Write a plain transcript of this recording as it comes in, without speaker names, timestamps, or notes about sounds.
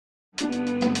Hello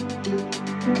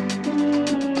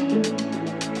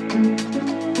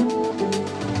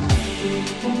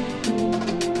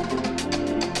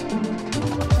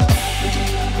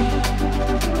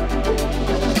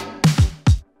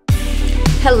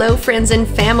friends and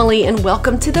family, and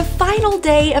welcome to the final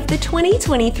day of the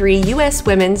 2023 U.S.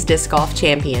 Women's Disc Golf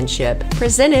Championship,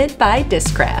 presented by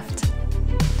Discraft.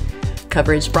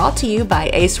 Coverage brought to you by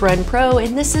Ace Run Pro,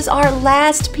 and this is our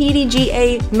last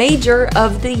PDGA Major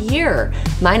of the year.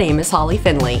 My name is Holly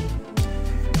Finley.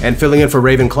 And filling in for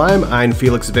Raven Climb, I'm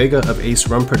Felix Vega of Ace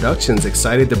Run Productions,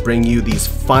 excited to bring you these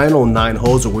final 9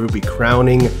 holes where we'll be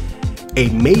crowning a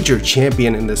major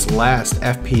champion in this last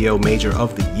FPO Major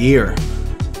of the year.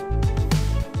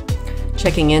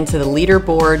 Checking into the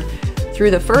leaderboard,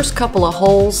 through the first couple of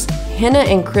holes, Henna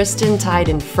and Kristen tied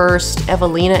in first,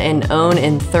 Eveliina and Own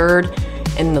in third,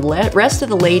 and the rest of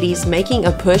the ladies making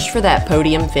a push for that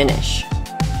podium finish.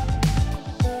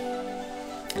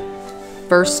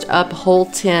 First up, hole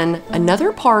 10,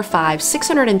 another par 5,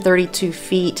 632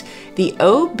 feet. The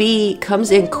OB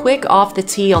comes in quick off the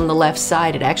tee on the left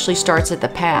side. It actually starts at the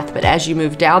path, but as you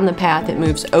move down the path, it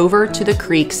moves over to the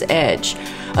creek's edge.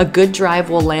 A good drive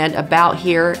will land about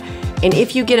here, and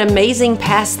if you get amazing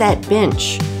past that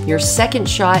bench, your second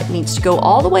shot needs to go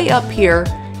all the way up here,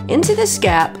 into this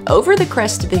gap, over the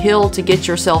crest of the hill to get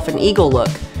yourself an eagle look.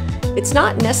 It's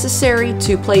not necessary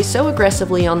to play so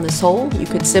aggressively on this hole. You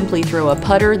could simply throw a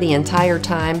putter the entire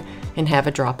time and have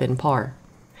a drop-in par.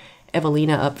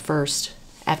 Eveliina up first.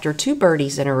 After 2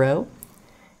 birdies in a row,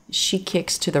 she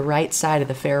kicks to the right side of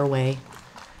the fairway.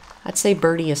 I'd say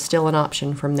birdie is still an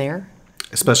option from there.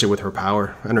 Especially with her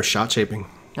power and her shot shaping.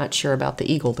 Not sure about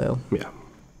the eagle, though. Yeah.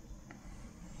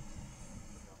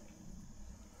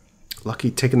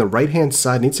 Lucky taking the right-hand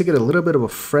side. Needs to get a little bit of a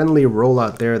friendly roll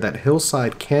out there. That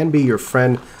hillside can be your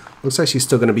friend. Looks like she's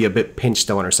still going to be a bit pinched,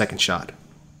 though, on her second shot.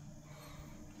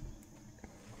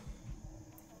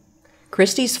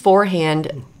 Kristi's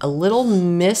forehand, a little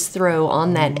misthrow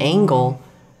on that angle.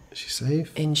 Is she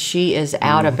safe? And she is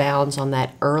out of bounds on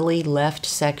that early left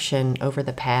section over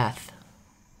the path.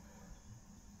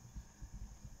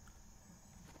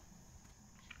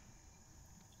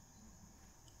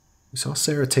 We saw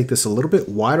Sarah take this a little bit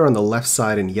wider on the left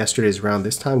side in yesterday's round,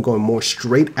 this time going more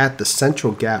straight at the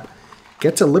central gap.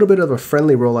 Gets a little bit of a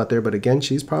friendly roll out there, but again,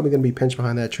 she's probably going to be pinched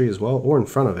behind that tree as well, or in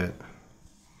front of it.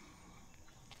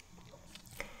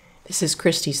 This is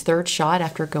Kristi's third shot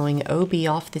after going OB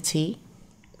off the tee.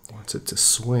 Wants it to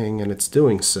swing, and it's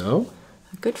doing so.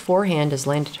 A good forehand has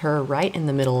landed her right in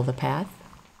the middle of the path.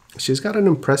 She's got an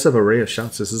impressive array of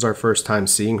shots. This is our first time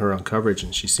seeing her on coverage,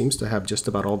 and she seems to have just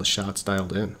about all the shots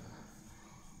dialed in.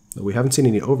 We haven't seen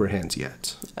any overhands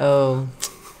yet. Oh,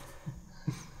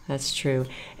 that's true.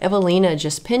 Eveliina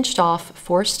just pinched off,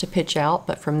 forced to pitch out,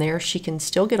 but from there she can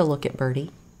still get a look at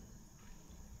birdie.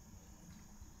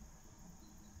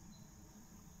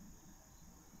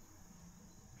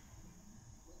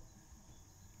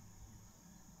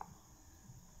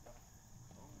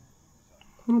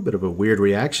 A little bit of a weird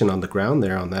reaction on the ground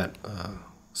there on that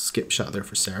skip shot there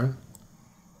for Sarah.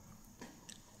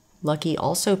 Lucky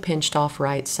also pinched off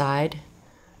right side,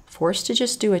 forced to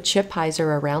just do a chip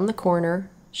hyzer around the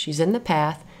corner. She's in the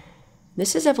path.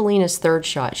 This is Eveliina's third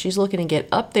shot. She's looking to get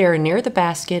up there near the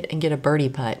basket and get a birdie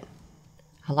putt.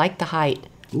 I like the height.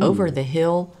 Ooh. Over the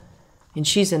hill, and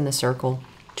she's in the circle.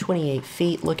 28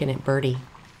 feet looking at birdie.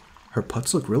 Her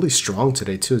putts look really strong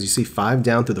today too, as you see 5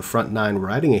 down through the front 9,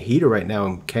 riding a heater right now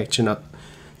and catching up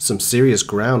some serious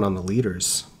ground on the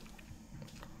leaders.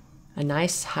 A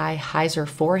nice high hyzer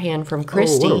forehand from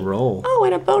Kristi. Oh, what a roll. Oh,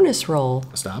 and a bonus roll.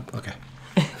 Stop? Okay.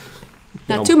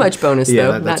 Not too much bonus, yeah,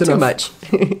 though. Not that's too enough. much.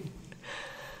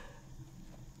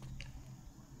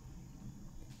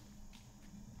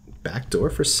 Backdoor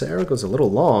for Sarah goes a little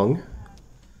long.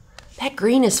 That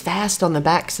green is fast on the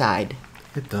backside.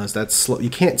 It does. That's slow. You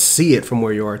can't see it from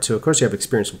where you are, too. Of course, you have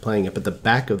experience with playing it, but the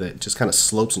back of it just kind of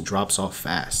slopes and drops off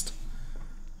fast.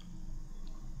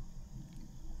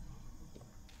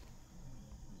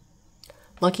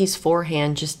 Lucky's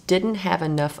forehand just didn't have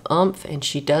enough oomph, and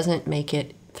she doesn't make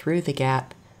it through the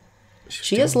gap.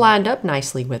 She is lined up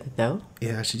nicely with it, though.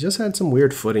 Yeah, she just had some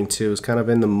weird footing, too. It was kind of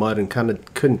in the mud and kind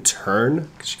of couldn't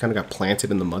turn because she kind of got planted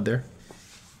in the mud there.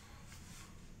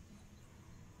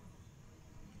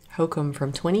 Hokom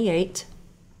from 28.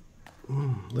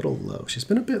 Little low. She's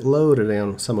been a bit low today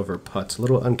on some of her putts. A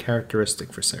little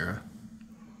uncharacteristic for Sarah.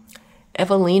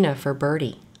 Eveliina for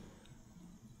birdie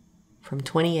from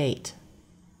 28.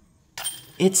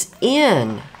 It's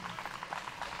in.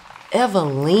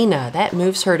 Eveliina, that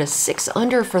moves her to 6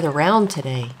 under for the round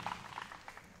today.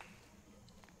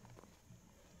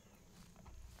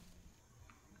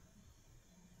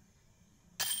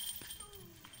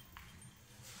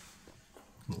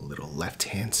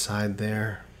 left-hand side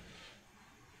there.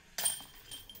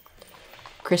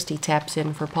 Kristi taps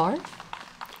in for par.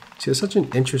 She has such an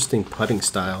interesting putting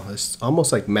style. It's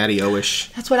almost like Matty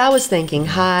O-ish. That's what I was thinking.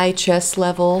 High, chest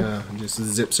level. Yeah, just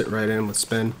zips it right in with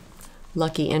spin.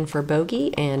 Lucky in for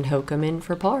bogey and Hokom in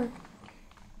for par.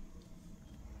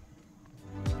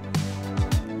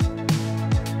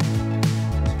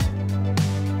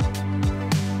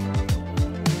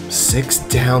 Six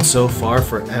down so far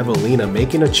for Eveliina,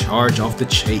 making a charge off the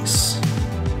chase.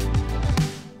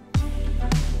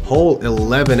 Hole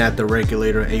 11 at the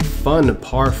regulator, a fun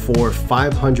par 4,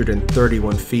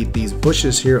 531 feet. These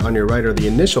bushes here on your right are the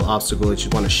initial obstacle that you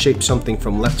want to shape something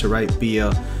from left to right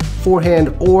via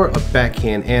forehand or a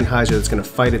backhand anhyzer that's going to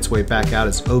fight its way back out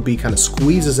as OB kind of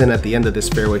squeezes in at the end of this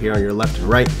fairway here on your left and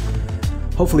right.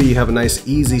 Hopefully you have a nice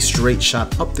easy straight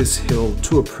shot up this hill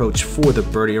to approach for the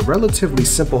birdie. A relatively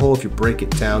simple hole if you break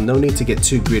it down. No need to get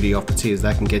too greedy off the tee as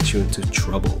that can get you into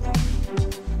trouble.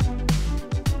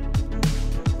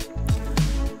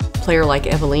 A player like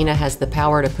Eveliina has the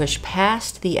power to push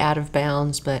past the out of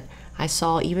bounds, but I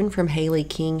saw even from Haley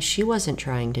King, she wasn't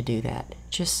trying to do that.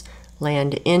 Just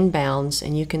land in bounds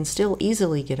and you can still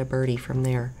easily get a birdie from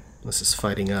there. This is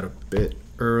fighting out a bit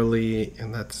early,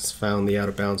 and that's found the out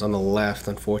of bounds on the left,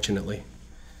 unfortunately.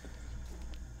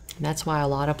 And that's why a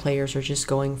lot of players are just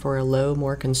going for a low,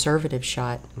 more conservative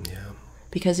shot. Yeah.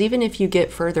 Because even if you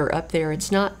get further up there,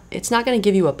 it's not going to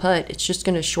give you a putt. It's just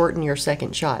going to shorten your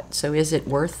second shot. So is it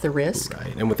worth the risk?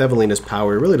 Right. And with Eveliina's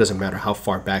power, it really doesn't matter how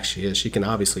far back she is. She can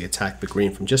obviously attack the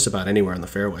green from just about anywhere on the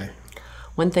fairway.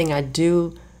 One thing I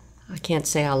can't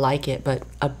say I like it, but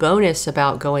a bonus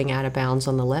about going out of bounds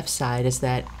on the left side is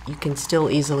that you can still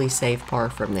easily save par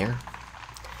from there.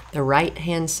 The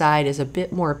right-hand side is a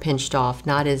bit more pinched off,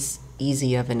 not as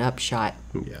easy of an upshot.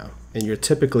 Yeah. And you're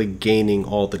typically gaining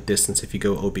all the distance if you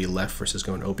go OB left versus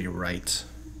going OB right.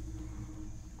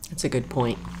 That's a good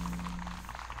point.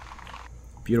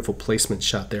 Beautiful placement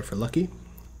shot there for Lucky.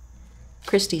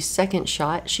 Kristi's second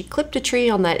shot, she clipped a tree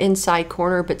on that inside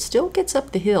corner, but still gets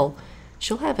up the hill.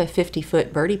 She'll have a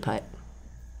 50-foot birdie putt.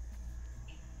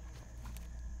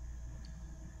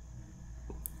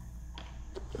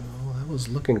 Oh, that was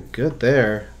looking good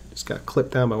there. Just got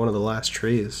clipped down by one of the last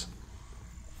trees.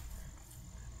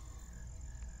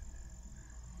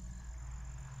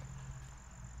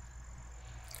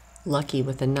 Lucky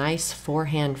with a nice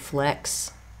forehand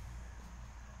flex.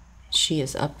 She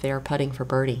is up there putting for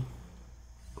birdie.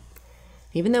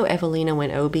 Even though Eveliina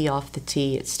went OB off the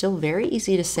tee, it's still very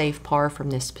easy to save par from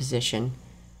this position.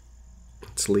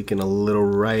 It's leaking a little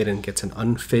right and gets an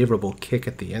unfavorable kick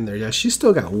at the end there. Yeah, she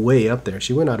still got way up there.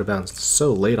 She went out of bounds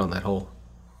so late on that hole.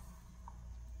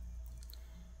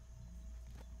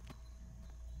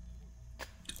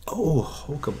 Oh,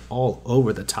 Hokom all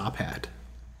over the top hat.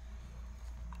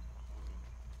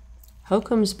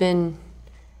 Hokom's been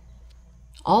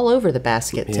all over the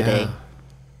basket today. Yeah.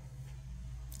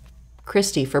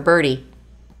 Kristi for birdie.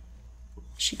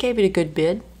 She gave it a good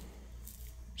bid.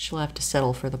 She'll have to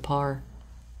settle for the par.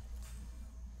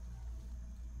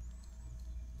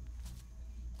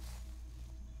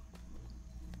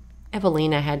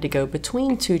 Eveliina had to go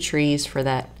between two trees for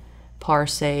that par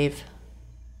save.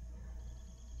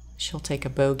 She'll take a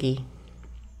bogey.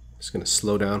 Just going to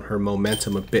slow down her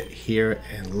momentum a bit here,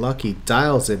 and Lucky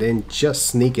dials it in, just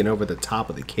sneaking over the top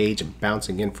of the cage and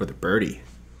bouncing in for the birdie.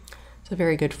 It's a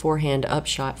very good forehand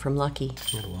upshot from Lucky.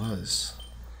 It was.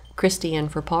 Kristi in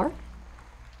for par.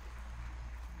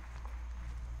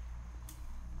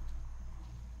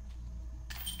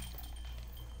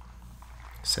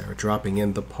 Sarah dropping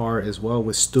in the par as well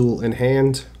with stool in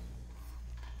hand.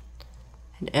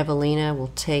 And Eveliina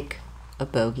will take a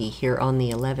bogey here on the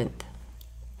 11th.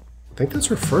 I think that's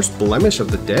her first blemish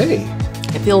of the day.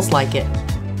 It feels like it.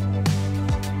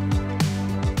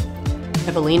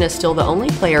 Eveliina's still the only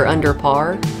player under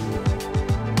par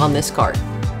on this card.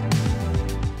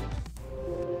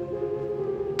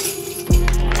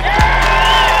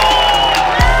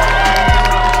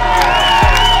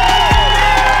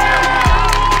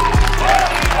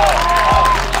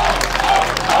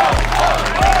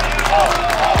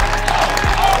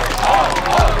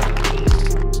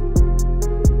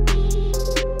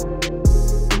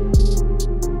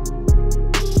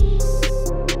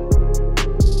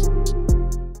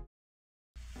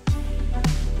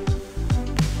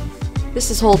 This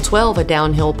is hole 12, a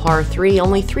downhill par 3,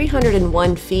 only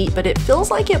 301 feet, but it feels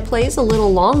like it plays a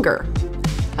little longer.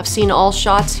 I've seen all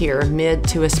shots here, mid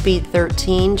to a speed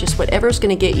 13, just whatever's going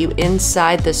to get you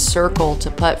inside the circle to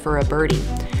putt for a birdie.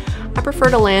 I prefer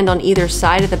to land on either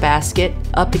side of the basket,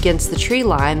 up against the tree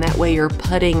line, that way you're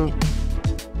putting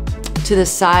to to the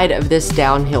side of this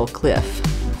downhill cliff.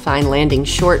 Fine landing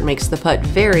short makes the putt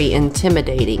very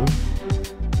intimidating.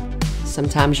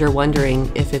 Sometimes you're wondering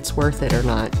if it's worth it or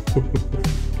not.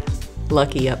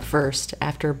 Lucky up first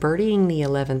after birdieing the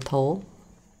 11th hole.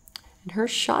 And her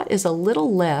shot is a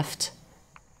little left,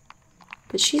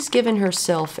 but she's given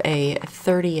herself a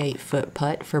 38-foot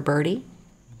putt for birdie,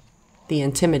 the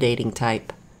intimidating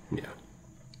type. Yeah.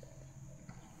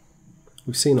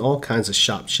 We've seen all kinds of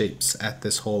shot shapes at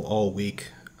this hole all week.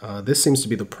 This seems to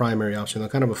be the primary option.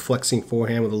 Kind of a flexing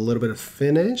forehand with a little bit of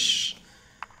finish.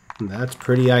 And that's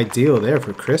pretty ideal there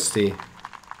for Kristi.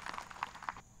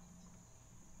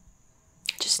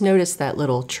 Just noticed that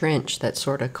little trench that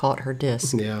sort of caught her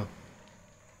disc. Yeah.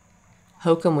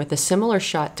 Hokom with a similar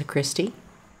shot to Kristi.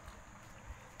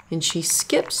 And she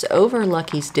skips over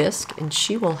Lucky's disc, and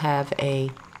she will have a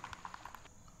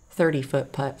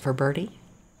 30-foot putt for birdie.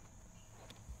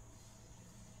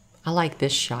 I like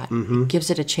this shot. It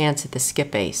gives it a chance at the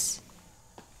skip ace.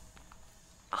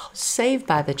 Oh, saved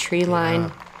by the tree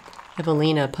line.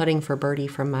 Eveliina putting for birdie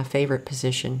from my favorite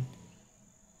position.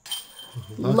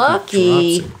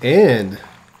 Lucky. Drops it in.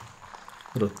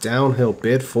 Little downhill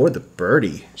bid for the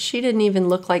birdie. She didn't even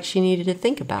look like she needed to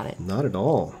think about it. Not at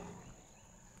all.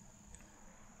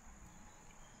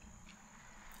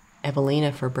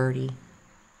 Eveliina for birdie.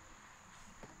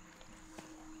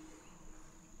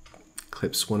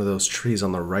 Clips one of those trees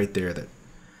on the right there that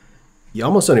you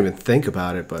almost don't even think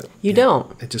about it, but you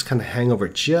don't. It just kind of hang over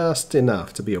just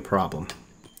enough to be a problem.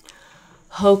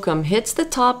 Hokom hits the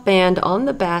top band on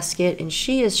the basket, and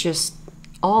she is just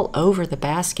all over the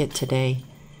basket today.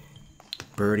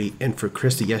 Birdie in for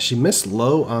Kristi. Yeah, she missed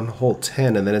low on hole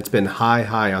 10, and then it's been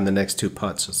high on the next two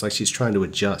putts. So it's like she's trying to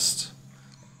adjust.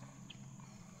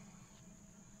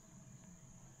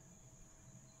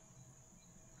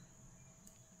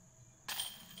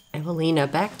 Eveliina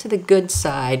back to the good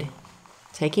side,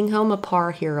 taking home a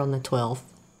par here on the 12th.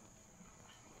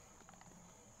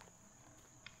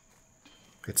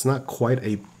 It's not quite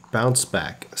a bounce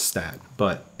back stat,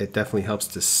 but it definitely helps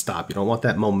to stop. You don't want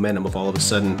that momentum of all of a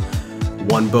sudden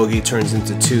one bogey turns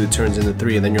into two, turns into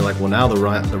three, and then you're like, well, now the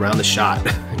round is shot,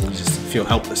 and you just feel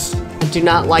helpless. I do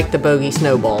not like the bogey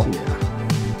snowball. Yeah.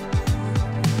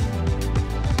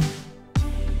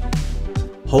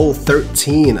 Hole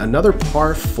 13, another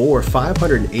par 4,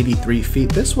 583 feet.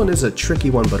 This one is a tricky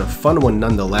one, but a fun one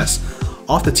nonetheless.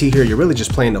 Off the tee here, you're really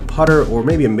just playing a putter or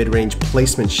maybe a mid-range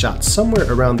placement shot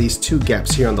somewhere around these two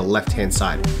gaps here on the left-hand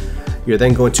side. You're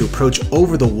then going to approach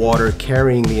over the water,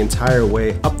 carrying the entire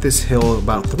way up this hill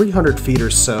about 300 feet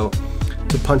or so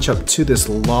to punch up to this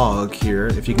log here.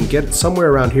 If you can get it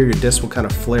somewhere around here, your disc will kind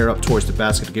of flare up towards the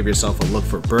basket to give yourself a look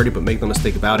for birdie, but make no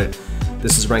mistake about it,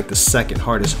 this is ranked the second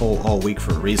hardest hole all week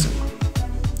for a reason.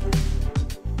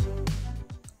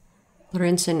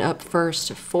 Lorentzen up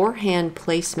first, forehand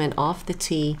placement off the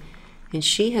tee, and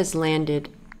she has landed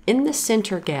in the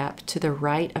center gap to the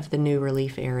right of the new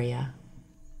relief area.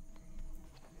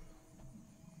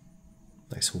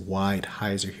 Nice wide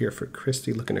hyzer here for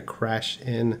Kristi, looking to crash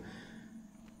in.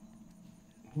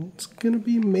 It's going to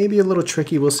be maybe a little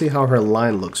tricky. We'll see how her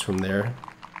line looks from there.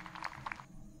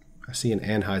 I see an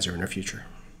anhyzer in her future.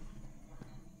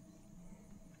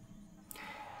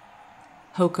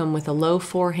 Hokom with a low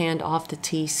forehand off the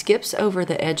tee skips over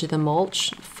the edge of the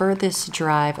mulch, furthest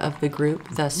drive of the group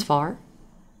thus far.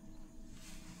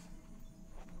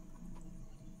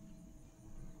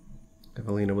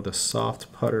 Eveliina with a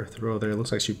soft putter throw there.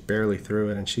 Looks like she barely threw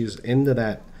it, and she's into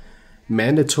that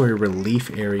mandatory relief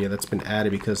area that's been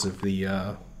added because of the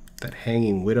that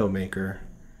hanging widowmaker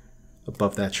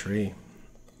above that tree.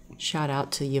 Shout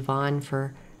out to Yvonne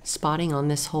for spotting on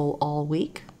this hole all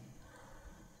week.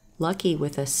 Lucky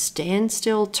with a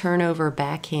standstill turnover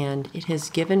backhand. It has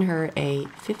given her a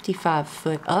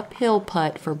 55-foot uphill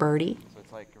putt for birdie. So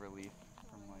it's like a relief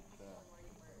from like from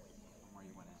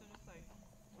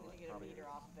where you went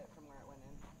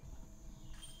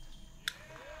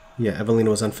in. Yeah, Eveliina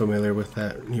was unfamiliar with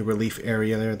that new relief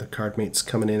area there. The card mate's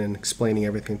coming in and explaining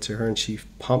everything to her, and she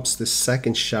pumps the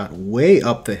second shot way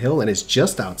up the hill and is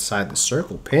just outside the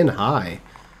circle, pin high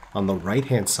on the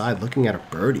right-hand side, looking at a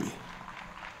birdie.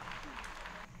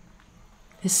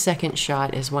 This second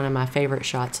shot is one of my favorite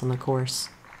shots on the course.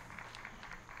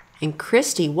 And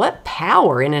Kristi, what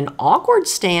power in an awkward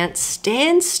stance,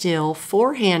 standstill,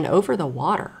 forehand over the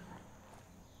water.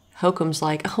 Hokom's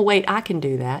like, oh wait, I can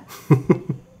do that.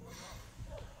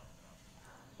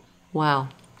 Wow.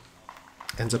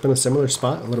 Ends up in a similar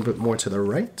spot, a little bit more to the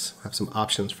right. Have some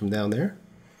options from down there.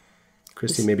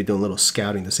 Kristi maybe doing a little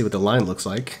scouting to see what the line looks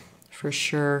like. For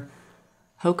sure.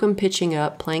 Hokom pitching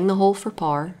up, playing the hole for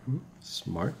par.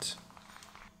 Smart.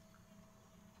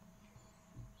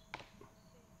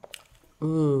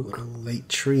 Ooh. Little late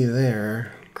tree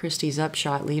there. Kristi's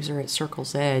upshot leaves her at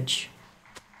circle's edge.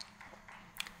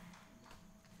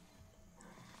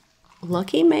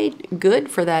 Lucky made good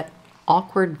for that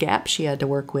awkward gap she had to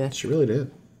work with. She really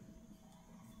did.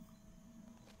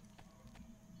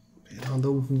 And on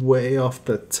the way off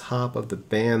the top of the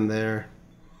band there.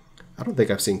 I don't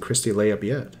think I've seen Kristi lay up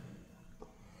yet.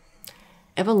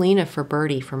 Eveliina for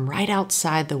birdie from right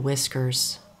outside the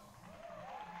whiskers.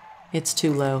 It's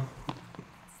too low.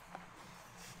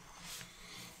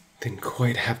 Didn't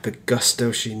quite have the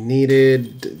gusto she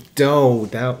needed. Oh,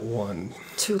 that one.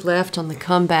 Two left on the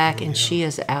comeback, and she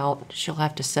is out. She'll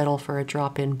have to settle for a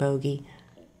drop-in bogey.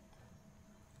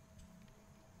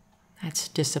 That's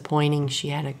disappointing. She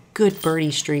had a good birdie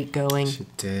streak going. She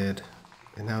did.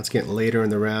 And now it's getting later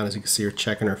in the round, as you can see her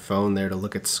checking her phone there to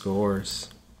look at scores.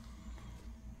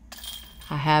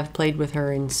 I have played with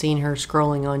her and seen her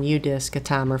scrolling on U.W.D.G.C a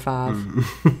time or five.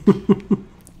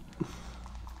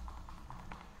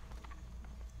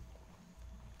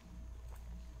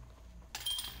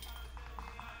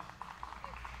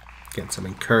 Getting some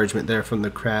encouragement there from the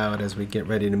crowd as we get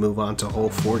ready to move on to hole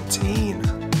 14.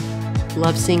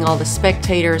 Love seeing all the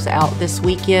spectators out this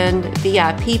weekend.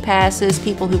 VIP passes,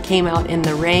 people who came out in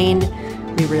the rain.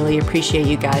 We really appreciate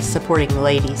you guys supporting the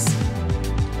ladies.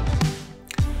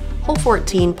 Hole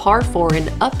 14, par 4, an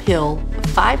uphill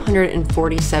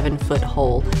 547-foot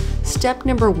hole. Step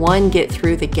number 1, get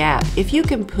through the gap. If you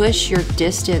can push your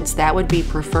distance, that would be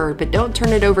preferred, but don't turn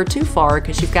it over too far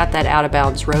because you've got that out of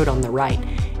bounds road on the right.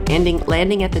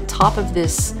 Landing at the top of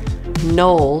this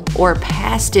knoll or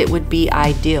past it would be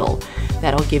ideal.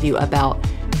 That'll give you about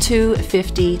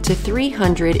 250 to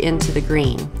 300 into the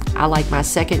green. I like my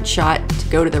second shot to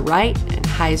go to the right and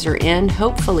hyzer in,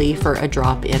 hopefully for a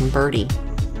drop-in birdie.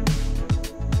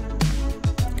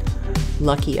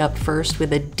 Lucky up first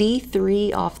with a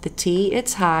D3 off the tee.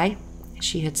 It's high.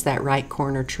 She hits that right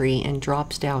corner tree and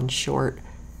drops down short.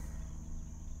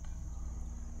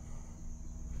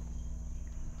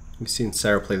 We've seen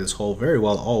Sarah play this hole very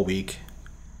well all week.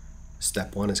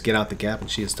 Step 1 is get out the gap, and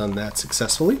she has done that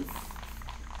successfully.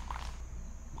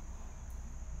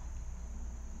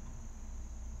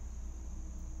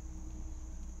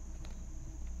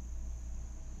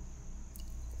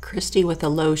 Kristi with a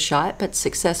low shot, but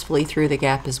successfully through the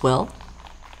gap as well.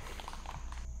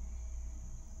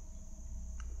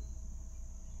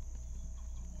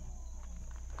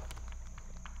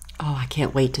 Oh, I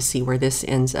can't wait to see where this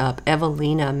ends up.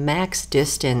 Eveliina, max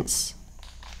distance.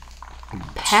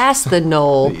 Past the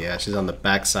knoll. Yeah, she's on the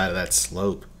back side of that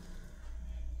slope.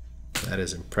 That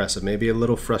is impressive. Maybe a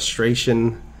little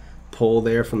frustration pull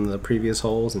there from the previous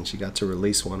holes, and she got to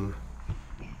release one.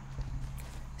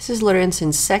 This is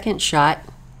Lorentzen's second shot.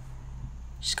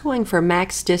 She's going for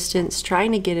max distance,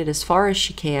 trying to get it as far as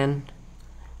she can.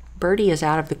 Birdie is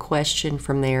out of the question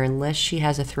from there unless she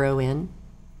has a throw in.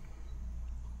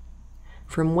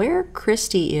 From where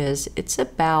Kristi is, it's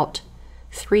about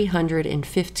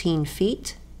 315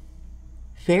 feet.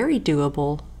 Very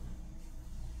doable.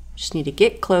 Just need to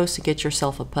get close and get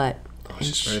yourself a putt. Oh,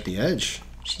 she's right at the edge.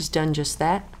 She's done just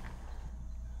that.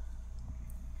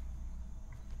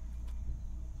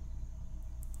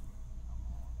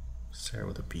 Sarah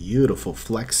with a beautiful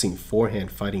flexing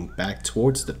forehand fighting back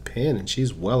towards the pin, and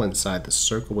she's well inside the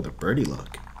circle with a birdie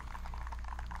look.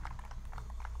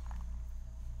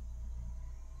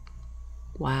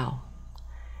 Wow.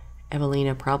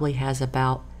 Eveliina probably has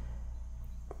about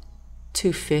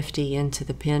 250 into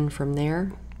the pin from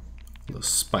there. Little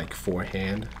spike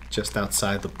forehand just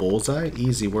outside the bullseye.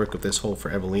 Easy work of this hole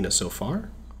for Eveliina so far.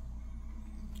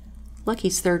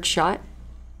 Lucky's third shot.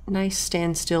 Nice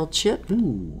standstill chip.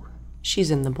 Ooh.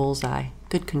 She's in the bullseye.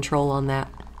 Good control on that.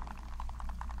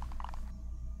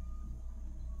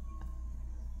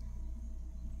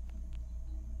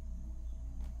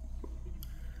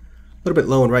 A little bit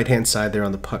low on right-hand side there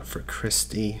on the putt for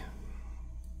Kristi.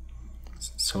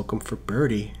 It's Hokom for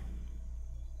birdie.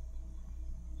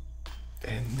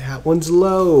 And that one's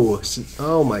low.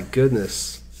 Oh my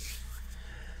goodness.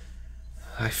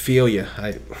 I feel you.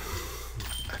 I've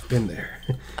been there.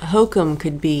 Hokom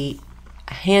could be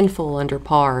a handful under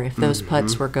par if those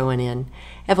putts were going in.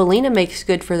 Eveliina makes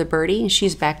good for the birdie, and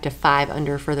she's back to 5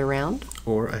 under for the round.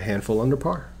 Or a handful under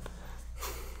par.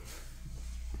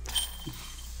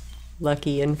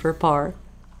 Lucky in for par.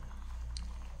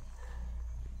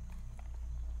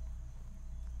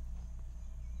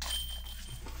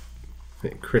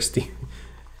 And Kristi,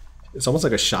 it's almost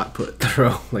like a shot put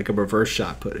throw, like a reverse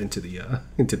shot put into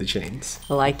the chains.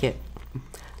 I like it.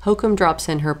 Hokom drops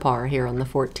in her par here on the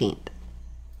 14th.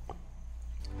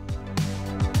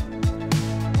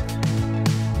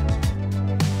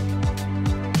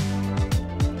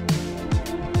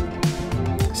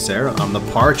 Sarah on the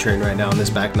par train right now in this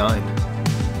back nine.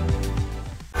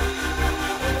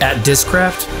 At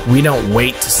Discraft, we don't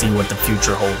wait to see what the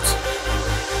future holds.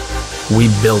 We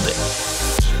build it.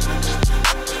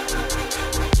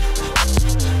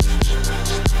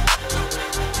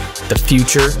 The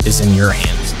future is in your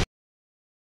hands.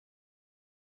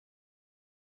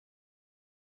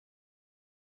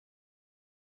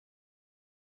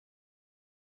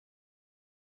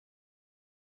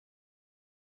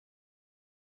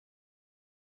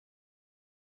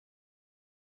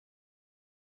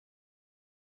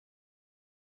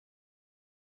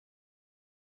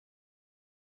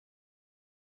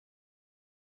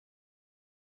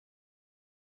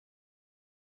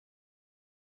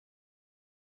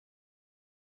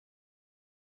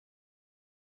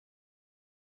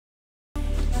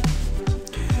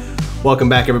 Welcome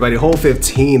back, everybody. Hole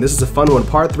 15. This is a fun one.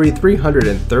 Par 3,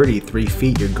 333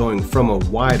 feet. You're going from a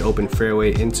wide open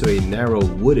fairway into a narrow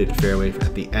wooded fairway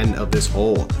at the end of this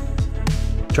hole.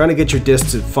 Trying to get your disc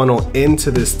to funnel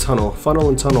into this tunnel. Funnel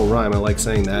and tunnel rhyme. I like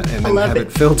saying that. And then have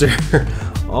it filter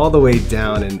all the way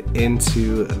down and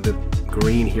into the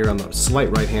green here on the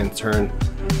slight right-hand turn.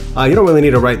 You don't really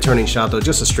need a right turning shot, though.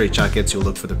 Just a straight shot gets you a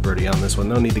look for the birdie on this one.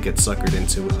 No need to get suckered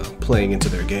into playing into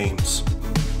their games.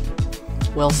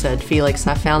 Well said, Felix.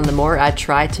 I found the more I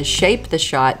try to shape the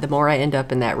shot, the more I end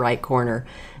up in that right corner.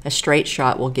 A straight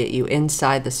shot will get you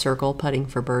inside the circle, putting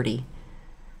for birdie.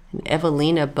 And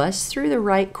Eveliina busts through the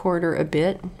right corner a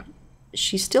bit.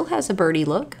 She still has a birdie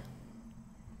look.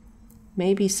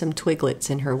 Maybe some twiglets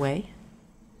in her way.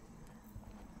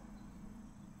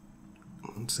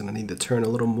 I'm just gonna need to turn a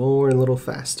little more and a little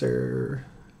faster.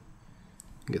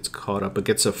 Gets caught up, but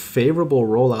gets a favorable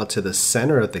rollout to the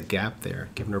center of the gap there,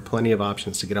 giving her plenty of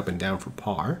options to get up and down for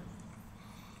par.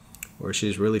 Or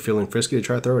she's really feeling frisky to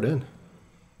try to throw it in.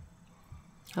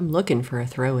 I'm looking for a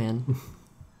throw in.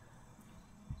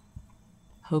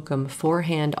 Hokom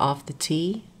forehand off the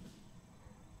tee.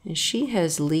 And she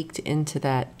has leaked into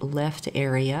that left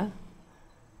area.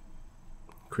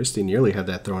 Kristi nearly had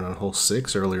that thrown on hole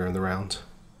 6 earlier in the round.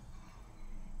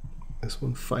 This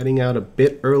one fighting out a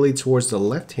bit early towards the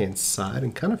left-hand side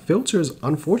and kind of filters,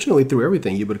 unfortunately, through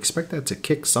everything. You would expect that to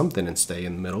kick something and stay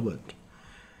in the middle, but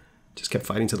just kept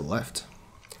fighting to the left.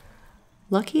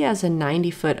 Lucky has a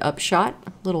 90-foot upshot.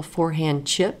 Little forehand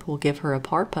chip will give her a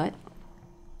par putt.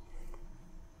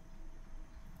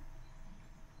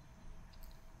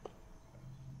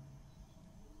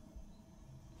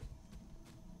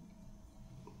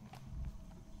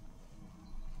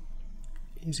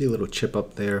 Easy little chip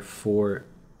up there for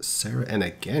Sarah. And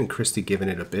again, Kristi giving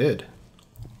it a bid.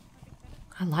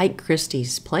 I like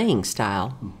Kristi's playing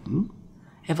style.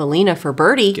 Eveliina for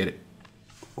birdie. Get it.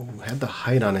 Oh, had the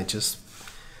height on it. Just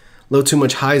a little too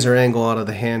much hyzer angle out of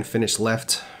the hand. Finished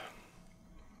left.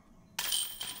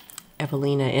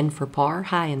 Eveliina in for par,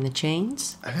 high in the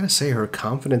chains. I gotta say, her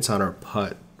confidence on her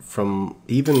putt from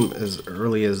even as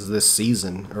early as this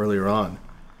season, earlier on,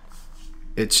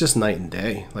 it's just night and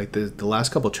day. Like the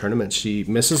last couple tournaments, she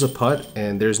misses a putt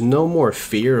and there's no more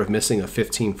fear of missing a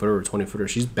 15-footer or 20-footer.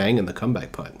 She's banging the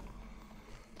comeback putt.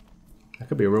 That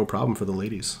could be a real problem for the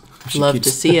ladies. Love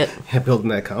to see it. Building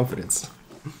that confidence.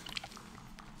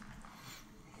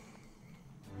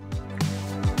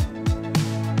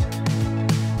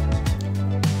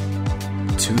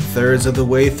 Two-thirds of the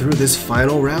way through this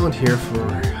final round here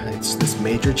for this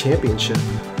major championship.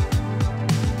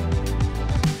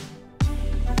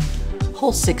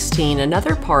 Hole 16,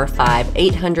 another par 5,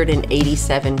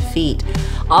 887 feet.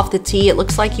 Off the tee, it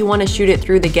looks like you want to shoot it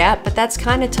through the gap, but that's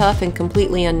kind of tough and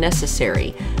completely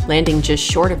unnecessary. Landing just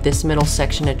short of this middle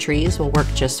section of trees will work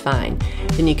just fine.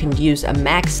 Then you can use a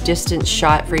max distance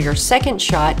shot for your second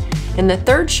shot, and the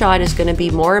third shot is going to be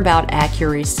more about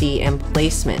accuracy and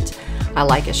placement. I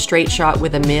like a straight shot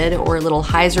with a mid or a little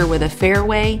hyzer with a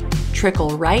fairway.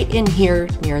 Trickle right in here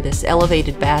near this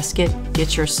elevated basket.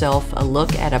 Get yourself a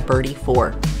look at a birdie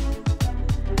 4.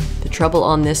 The trouble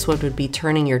on this one would be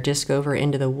turning your disc over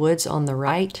into the woods on the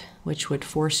right, which would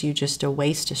force you just to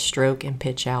waste a stroke and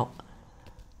pitch out.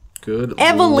 Good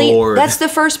Eveliina, Lord. that's the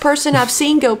first person I've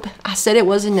seen go. I said it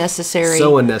wasn't necessary.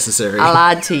 So unnecessary. I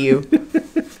lied to you.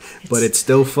 But it's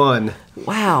still fun.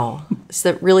 Wow. It's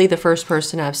really the first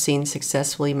person I've seen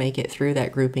successfully make it through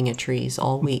that grouping of trees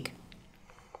all week.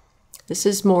 This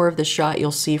is more of the shot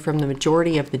you'll see from the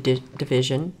majority of the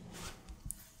division.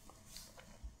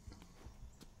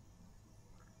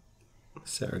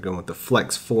 Sarah going with the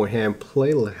flex forehand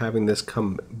play, having this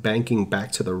come banking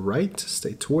back to the right,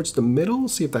 stay towards the middle,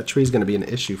 see if that tree is going to be an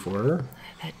issue for her.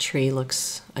 That tree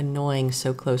looks annoying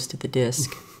so close to the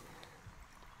disc.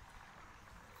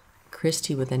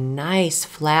 Kristi with a nice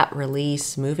flat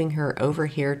release, moving her over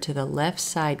here to the left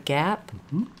side gap.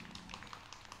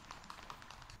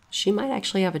 She might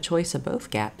actually have a choice of both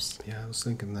gaps. Yeah, I was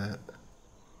thinking that.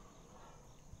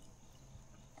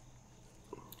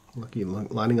 Lucky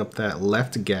lining up that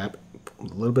left gap, a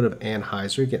little bit of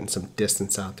Anheuser, getting some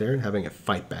distance out there and having it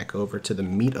fight back over to the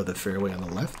meat of the fairway on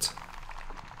the left.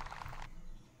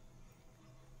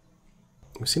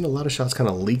 We've seen a lot of shots kind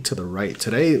of leak to the right.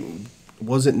 Today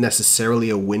wasn't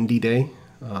necessarily a windy day,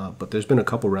 but there's been a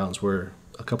couple rounds where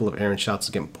a couple of errant shots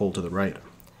are getting pulled to the right.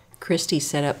 Kristi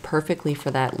set up perfectly for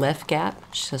that left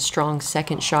gap. Just a strong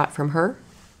second shot from her.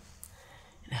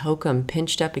 And Hokom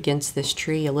pinched up against this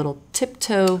tree, a little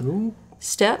tiptoe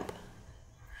step.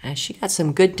 And she got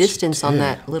some good distance on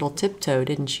that little tiptoe,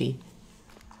 didn't she?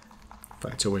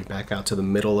 Fights her way back out to the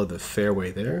middle of the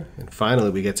fairway there. And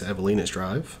finally we get to Eveliina's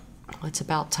drive. Well, it's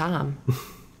about time.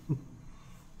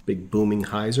 Big booming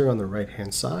hyzer on the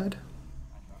right-hand side.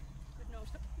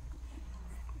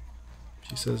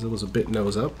 She says it was a bit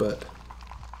nose up, but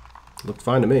it looked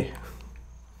fine to me.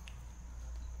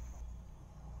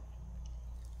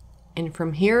 And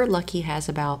from here, Lucky has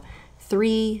about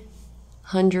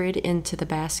 300 into the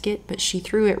basket, but she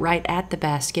threw it right at the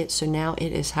basket, so now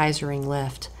it is hyzering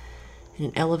left. In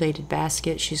an elevated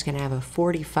basket, she's going to have a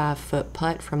 45-foot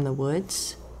putt from the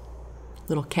woods.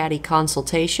 Little caddy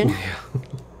consultation. Yeah.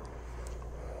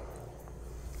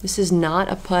 This is not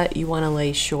a putt you want to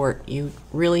lay short. You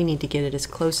really need to get it as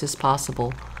close as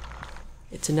possible.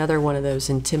 It's another one of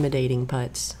those intimidating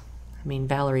putts. I mean,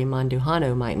 Valerie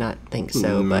Monduhano might not think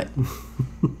so, but...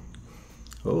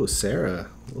 Oh, Sarah,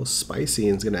 a little spicy,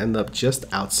 and is going to end up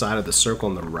just outside of the circle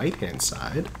on the right-hand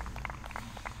side.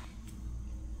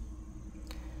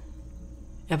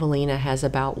 Eveliina has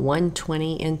about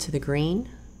 120 into the green.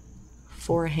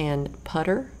 Forehand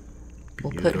putter.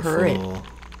 We'll put her at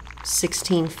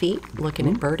 16 feet, looking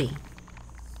at birdie.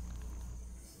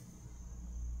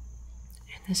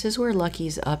 And this is where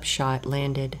Lucky's upshot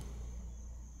landed.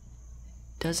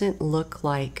 Doesn't look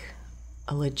like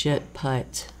a legit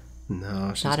putt.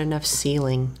 No, she's not enough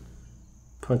ceiling.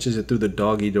 Punches it through the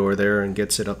doggy door there and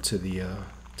gets it up to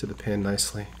the pin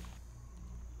nicely.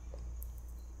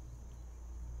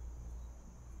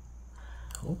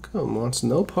 Hokom wants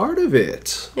no part of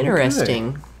it. Interesting.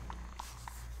 Okay.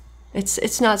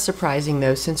 It's not surprising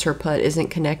though, since her putt isn't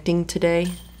connecting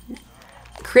today.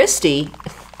 Kristi,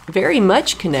 very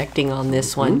much connecting on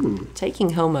this one,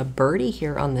 taking home a birdie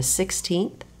here on the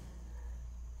 16th.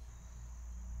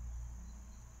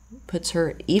 Puts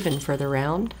her even for the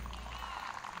round.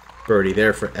 Birdie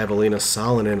there for Eveliina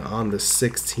Salonen on the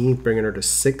 16th, bringing her to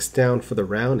 6 down for the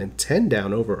round and 10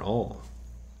 down overall.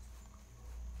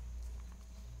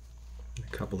 A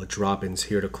couple of drop-ins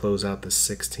here to close out the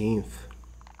 16th.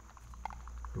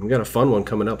 We got a fun one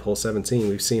coming up, hole 17.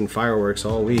 We've seen fireworks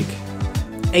all week.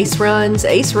 Ace runs,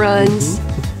 ace runs.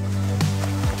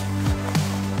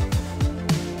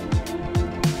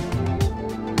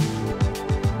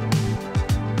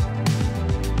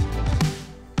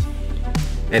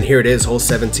 And here it is, hole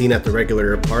 17 at the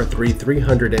regular par 3,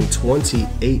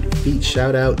 328 feet.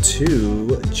 Shout out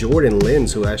to Jordan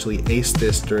Lins, who actually aced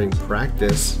this during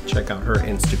practice. Check out her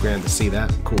Instagram to see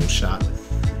that cool shot.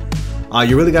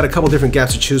 You really got a couple different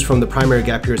gaps to choose from. The primary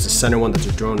gap here is the center one that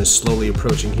the drone is slowly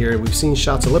approaching here. We've seen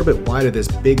shots a little bit wide of this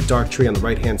big dark tree on the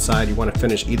right-hand side. You want to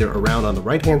finish either around on the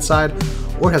right-hand side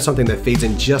or have something that fades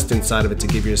in just inside of it to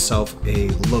give yourself a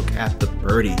look at the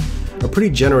birdie. A pretty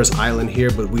generous island here,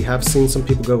 but we have seen some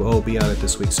people go OB on it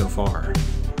this week so far.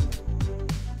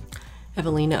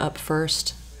 Eveliina up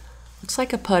first. Looks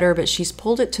like a putter, but she's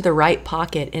pulled it to the right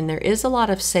pocket, and there is a lot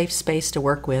of safe space to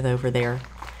work with over there.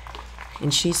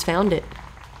 And she's found it.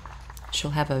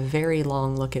 She'll have a very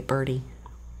long look at birdie.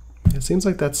 It seems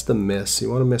like that's the miss. You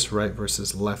want to miss right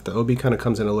versus left. The OB kind of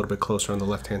comes in a little bit closer on the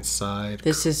left-hand side.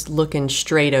 This is looking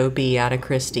straight OB out of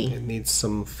Kristi. It needs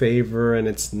some favor, and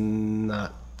it's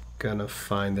not gonna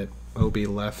find it. OB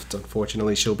left.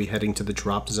 Unfortunately, she'll be heading to the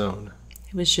drop zone.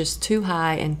 It was just too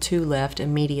high and too left,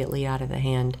 immediately out of the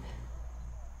hand.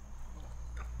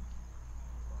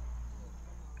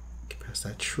 Get past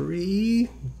that tree.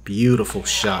 Beautiful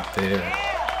shot there.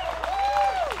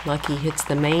 Lucky hits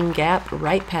the main gap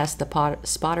right past the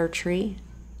spotter tree,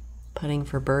 putting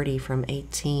for birdie from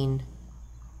 18.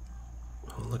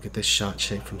 Oh, look at this shot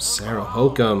shape from Sarah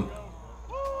Hokom.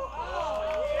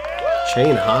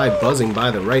 Chain high, buzzing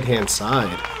by the right-hand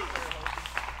side.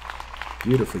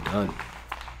 Beautifully done.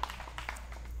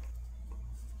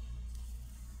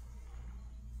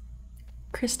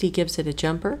 Kristi gives it a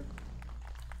jumper.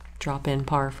 Drop in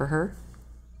par for her.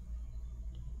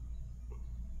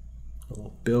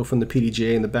 Oh, Bill from the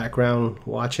PDGA in the background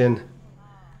watching.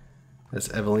 As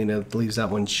Eveliina leaves that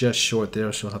one just short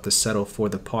there, she'll have to settle for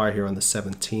the par here on the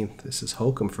 17th. This is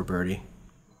Hokom for birdie.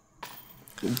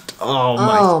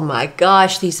 Oh my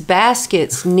gosh, these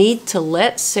baskets need to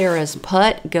let Sarah's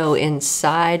putt go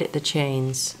inside the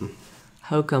chains.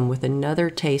 Hokom with another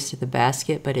taste of the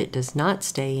basket, but it does not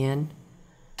stay in.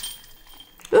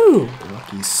 Ooh.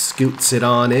 Lucky scoots it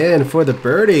on in for the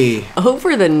birdie.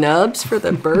 Over the nubs for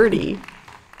the birdie.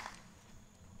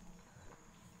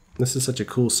 This is such a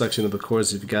cool section of the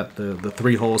course. You've got the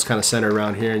 3 holes kind of centered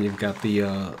around here, and you've got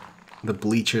the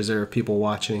bleachers there, people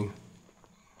watching.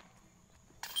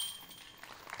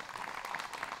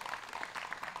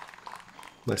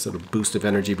 Nice little boost of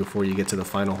energy before you get to the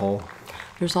final hole.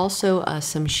 There's also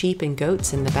some sheep and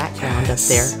goats in the background up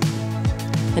there.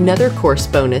 Another course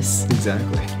bonus.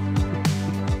 Exactly.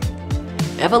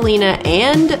 Eveliina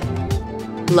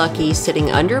and Lucky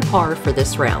sitting under par for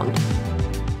this round.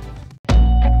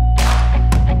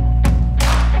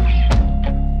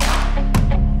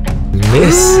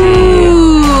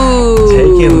 Missing.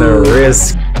 Taking the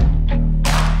risk.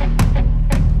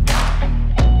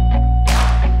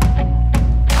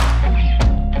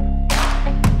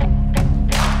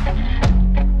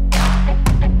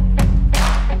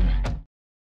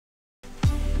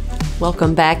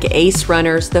 Welcome back, Ace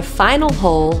Runners. The final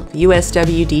hole,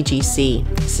 U.S.W.D.G.C.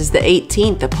 This is the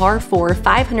 18th, a par 4,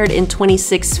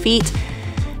 526 feet.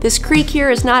 This creek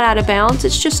here is not out of bounds,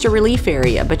 it's just a relief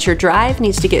area, but your drive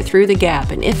needs to get through the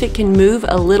gap, and if it can move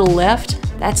a little left,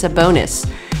 that's a bonus.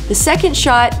 The second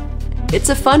shot, it's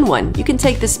a fun one. You can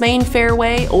take this main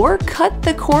fairway or cut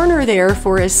the corner there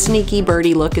for a sneaky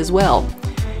birdie look as well.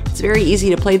 It's very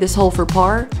easy to play this hole for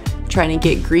par. Trying to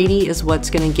get greedy is what's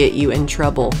going to get you in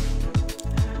trouble.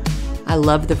 I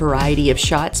love the variety of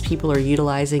shots people are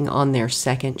utilizing on their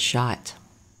second shot.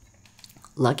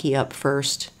 Lucky up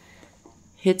first,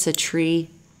 hits a tree,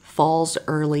 falls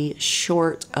early,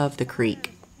 short of the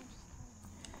creek.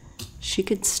 She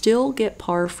could still get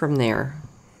par from there.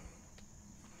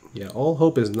 Yeah, all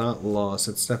hope is not lost.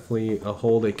 It's definitely a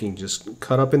hole they can just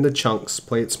cut up into chunks,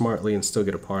 play it smartly, and still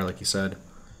get a par, like you said.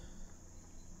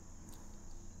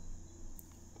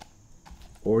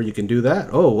 Or you can do that.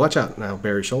 Oh, watch out now,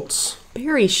 Barry Schultz.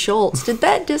 Barry Schultz, did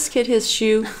that disc hit his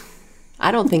shoe?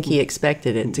 I don't think he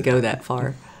expected it to go that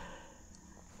far.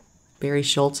 Barry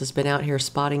Schultz has been out here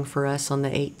spotting for us on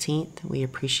the 18th. We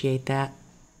appreciate that.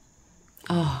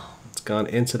 Oh. It's gone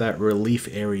into that relief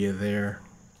area there.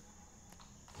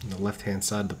 On the left-hand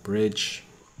side of the bridge.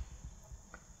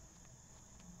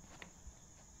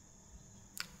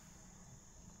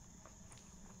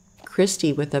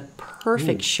 Kristi with a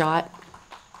perfect shot.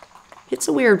 It's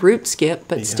a weird root skip,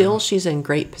 but still she's in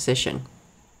great position.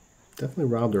 Definitely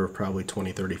robbed her of probably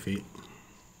 20, 30 feet.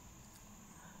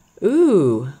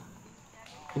 Ooh.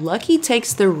 Lucky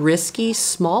takes the risky,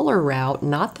 smaller route,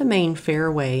 not the main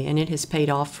fairway, and it has paid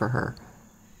off for her.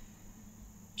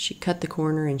 She cut the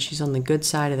corner, and she's on the good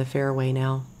side of the fairway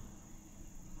now.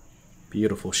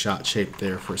 Beautiful shot shape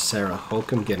there for Sarah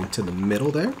Hokom, getting to the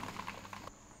middle there.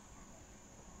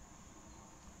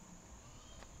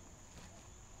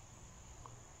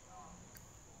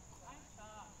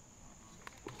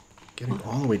 Getting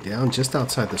all the way down just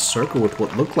outside the circle with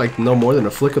what looked like no more than a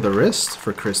flick of the wrist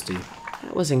for Kristi.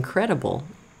 That was incredible.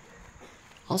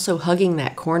 Also hugging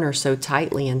that corner so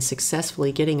tightly and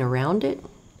successfully getting around it,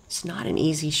 it's not an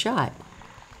easy shot.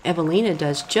 Eveliina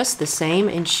does just the same,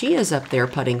 and she is up there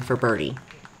putting for birdie.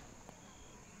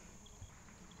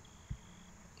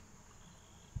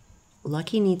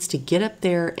 Lucky needs to get up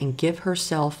there and give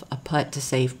herself a putt to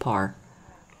save par.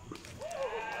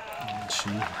 She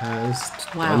has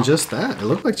done just that. It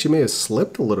looked like she may have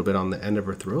slipped a little bit on the end of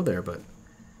her throw there, but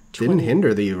didn't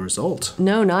hinder the result.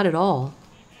 No, not at all.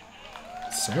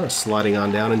 Sarah sliding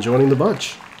on down and joining the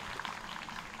bunch.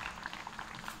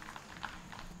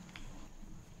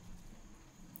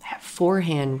 That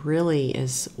forehand really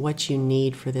is what you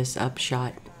need for this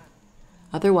upshot.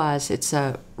 Otherwise, it's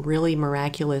a really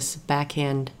miraculous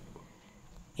backhand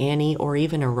Annie or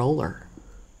even a roller.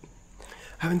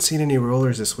 I haven't seen any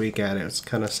rollers this week at it. It's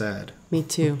kind of sad. Me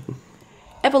too.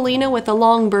 Eveliina with a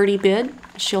long birdie bid.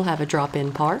 She'll have a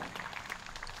drop-in par.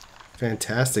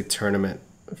 Fantastic tournament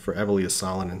for Eveliina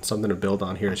Salonen. Something to build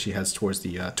on here as she heads towards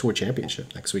the Tour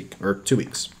Championship next week, or 2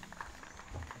 weeks.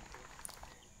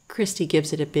 Kristi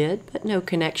gives it a bid, but no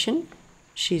connection.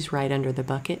 She's right under the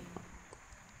bucket.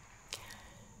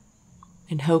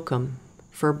 And Hokom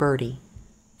for birdie,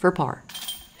 for par.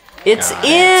 It's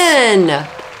in!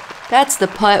 That's the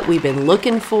putt we've been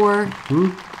looking for.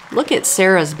 Look at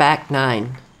Sarah's back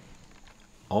nine.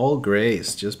 All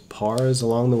grays, just pars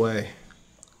along the way.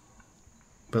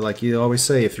 But like you always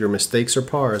say, if your mistakes are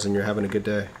pars, and you're having a good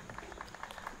day.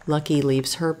 Lucky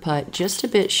leaves her putt just a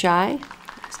bit shy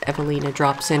as Eveliina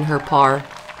drops in her par,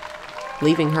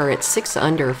 leaving her at 6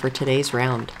 under for today's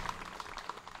round.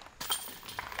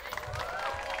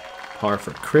 Par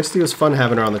for Kristi. It was fun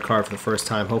having her on the card for the first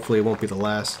time. Hopefully it won't be the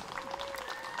last.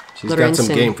 She's got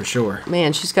some game for sure.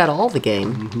 Man, she's got all the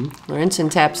game. Lorentzen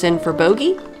taps in for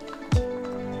bogey.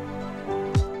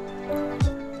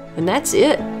 And that's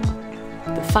it.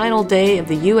 The final day of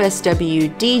the U.S.W.D.G.C.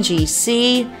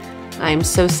 I'm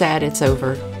so sad it's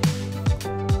over.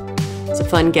 It's a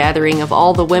fun gathering of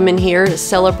all the women here to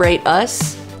celebrate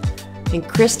us. And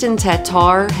Kristen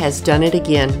Tatar has done it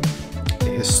again. A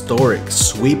historic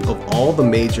sweep of all the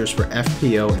majors for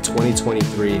FPO in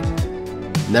 2023.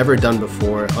 Never done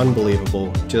before.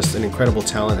 Unbelievable. Just an incredible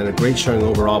talent and a great showing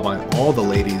overall by all the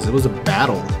ladies. It was a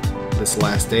battle this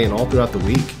last day and all throughout the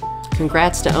week.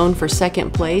 Congrats to Own for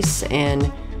second place,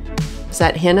 and is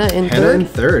that Henna in third? Henna in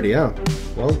third, yeah.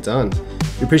 Well done.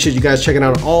 We appreciate you guys checking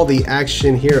out all the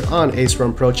action here on Ace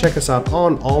Run Pro. Check us out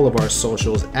on all of our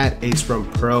socials at Ace Run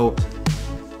Pro.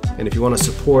 And if you want to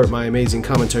support my amazing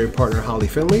commentary partner, Holly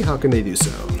Finley, how can they do so?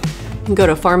 You can go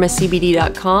to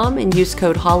pharmacbd.com and use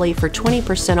code HOLLY for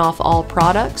 20% off all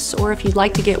products. Or if you'd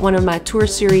like to get one of my Tour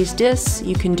Series discs,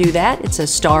 you can do that. It's a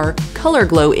Star Color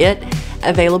Glow It,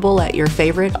 available at your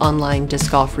favorite online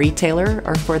disc golf retailer,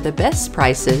 or for the best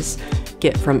prices,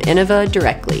 get from Innova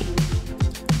directly.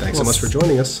 Thanks so much for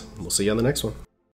joining us. We'll see you on the next one.